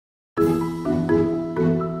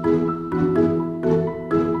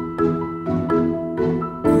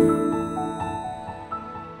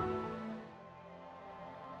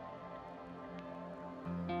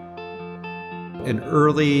in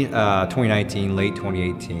early 2019, late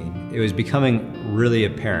 2018, it was becoming really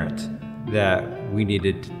apparent that we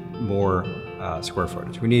needed more square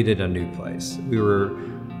footage. We needed a new place. We were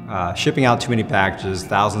shipping out too many packages,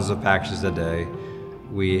 thousands of packages a day.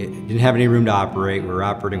 We didn't have any room to operate. We were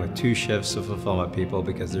operating with 2 shifts of fulfillment people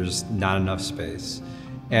because there's not enough space.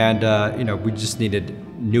 And we just needed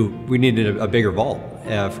a bigger vault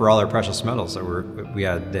for all our precious metals that we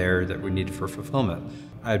had there that we needed for fulfillment.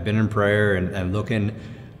 I had been in prayer and looking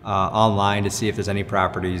online to see if there's any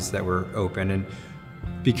properties that were open. And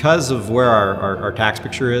because of where our tax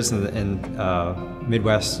picture is in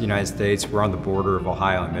Midwest United States, we're on the border of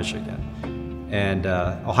Ohio and Michigan. And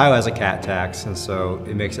Ohio has a cat tax, and so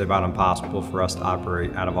it makes it about impossible for us to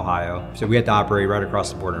operate out of Ohio. So we had to operate right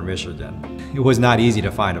across the border in Michigan. It was not easy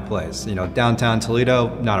to find a place. Downtown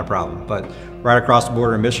Toledo, not a problem, but right across the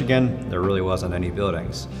border in Michigan, there really wasn't any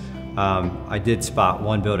buildings. I did spot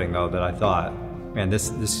one building though that I thought, man,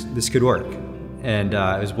 this could work. And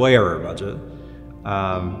it was way over our budget,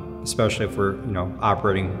 especially if we're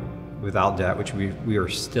operating without debt, which we are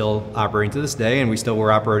still operating to this day, and we still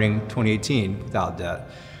were operating 2018 without debt.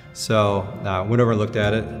 So went over and looked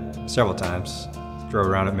at it several times, drove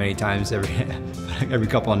around it many times every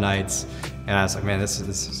couple of nights, and I was like, man, this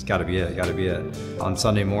has got to be it, got to be it. On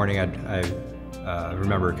Sunday morning, I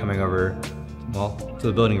remember coming over, to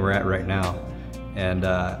the building we're at right now, and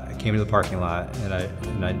I came to the parking lot, and I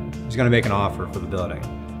was going to make an offer for the building,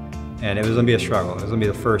 and it was going to be a struggle. It was going to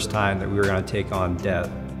be the first time that we were going to take on debt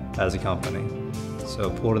as a company. So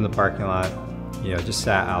pulled in the parking lot, just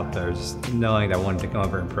sat out there, just knowing that I wanted to come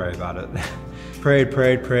over and pray about it.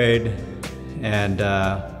 prayed, and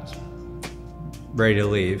ready to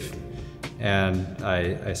leave. And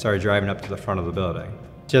I started driving up to the front of the building.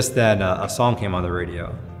 Just then, a song came on the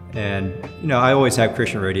radio. And I always have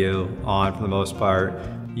Christian radio on for the most part.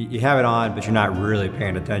 You have it on, but you're not really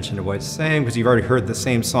paying attention to what it's saying because you've already heard the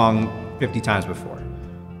same song 50 times before.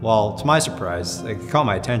 Well, to my surprise, it caught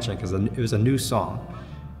my attention because it was a new song.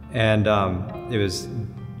 And it was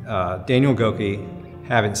Daniel Goki,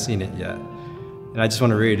 Haven't Seen It Yet. And I just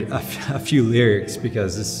want to read a few lyrics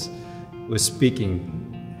because this was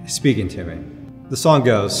speaking to me. The song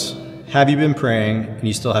goes, have you been praying and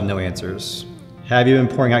you still have no answers? Have you been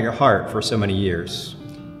pouring out your heart for so many years?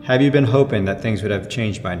 Have you been hoping that things would have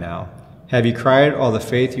changed by now? Have you cried all the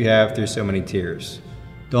faith you have through so many tears?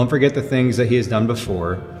 Don't forget the things that he has done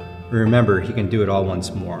before, and remember he can do it all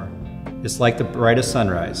once more. It's like the brightest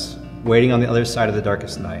sunrise, waiting on the other side of the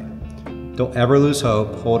darkest night. Don't ever lose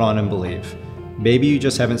hope, hold on and believe. Maybe you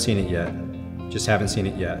just haven't seen it yet. Just haven't seen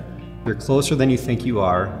it yet. You're closer than you think you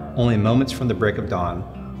are, only moments from the break of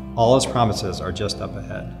dawn. All his promises are just up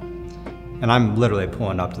ahead. And I'm literally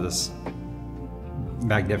pulling up to this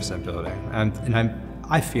magnificent building, and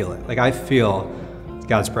I feel it. Like I feel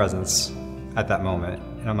God's presence at that moment.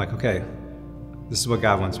 And I'm like, okay, this is what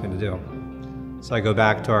God wants me to do. So I go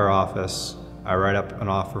back to our office, I write up an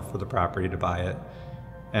offer for the property to buy it,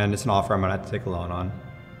 and it's an offer I'm gonna have to take a loan on.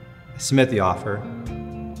 I submit the offer.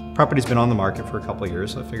 Property's been on the market for a couple of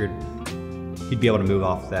years, so I figured he'd be able to move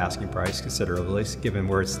off the asking price considerably, given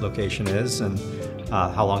where its location is and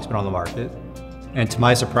how long it's been on the market. And to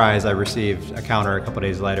my surprise, I received a counter a couple of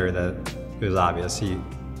days later that it was obvious he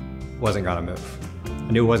wasn't gonna move.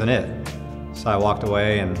 I knew it wasn't it. So I walked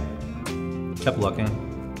away and kept looking.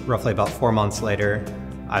 Roughly about 4 months later,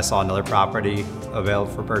 I saw another property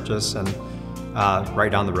available for purchase and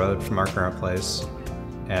right down the road from our current place.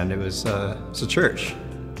 And it was a church,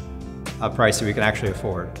 a price that we could actually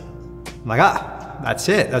afford. I'm like, that's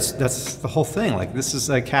it. That's the whole thing. Like, this is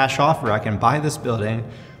a cash offer. I can buy this building,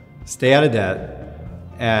 stay out of debt,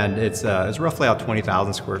 and it's roughly out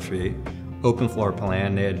 20,000 square feet. Open floor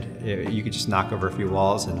plan. You could just knock over a few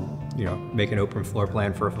walls and make an open floor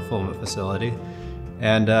plan for a fulfillment facility,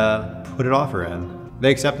 and put an offer in. They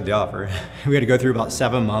accepted the offer. We had to go through about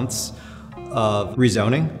 7 months of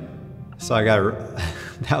rezoning. So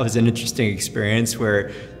that was an interesting experience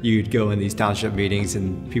where you'd go in these township meetings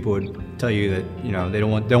and people would tell you that they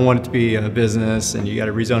don't want it to be a business and you got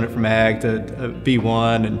to rezone it from ag to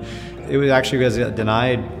B1, and it was actually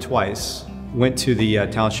denied twice. Went to the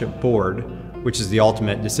township board, which is the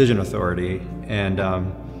ultimate decision authority, and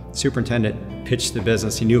superintendent pitched the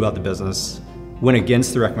business. He knew about the business, went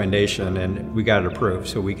against the recommendation, and we got it approved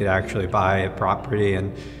so we could actually buy a property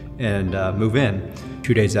and move in.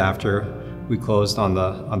 2 days after we closed on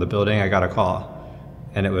the building, I got a call,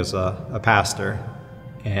 and it was a pastor,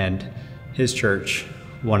 and his church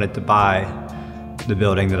wanted to buy the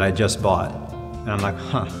building that I just bought. And I'm like,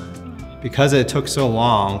 because it took so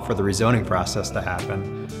long for the rezoning process to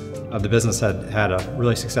happen, the business had a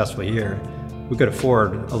really successful year. we could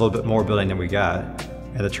afford a little bit more building than we got,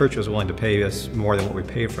 and the church was willing to pay us more than what we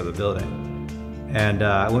paid for the building. And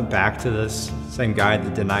I went back to this same guy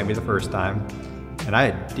that denied me the first time, and I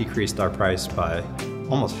had decreased our price by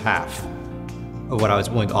almost half of what I was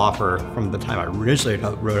willing to offer from the time I originally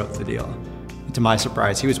wrote up the deal. And to my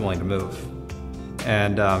surprise, he was willing to move.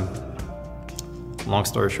 And long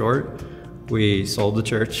story short, we sold the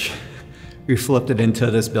church, we flipped it into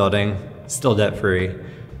this building, still debt-free,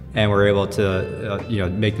 and we're able to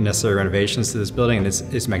make the necessary renovations to this building, and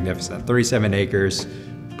it's magnificent. 37 acres,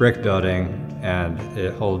 brick building, and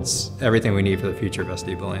it holds everything we need for the future of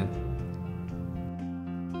SD Bullion.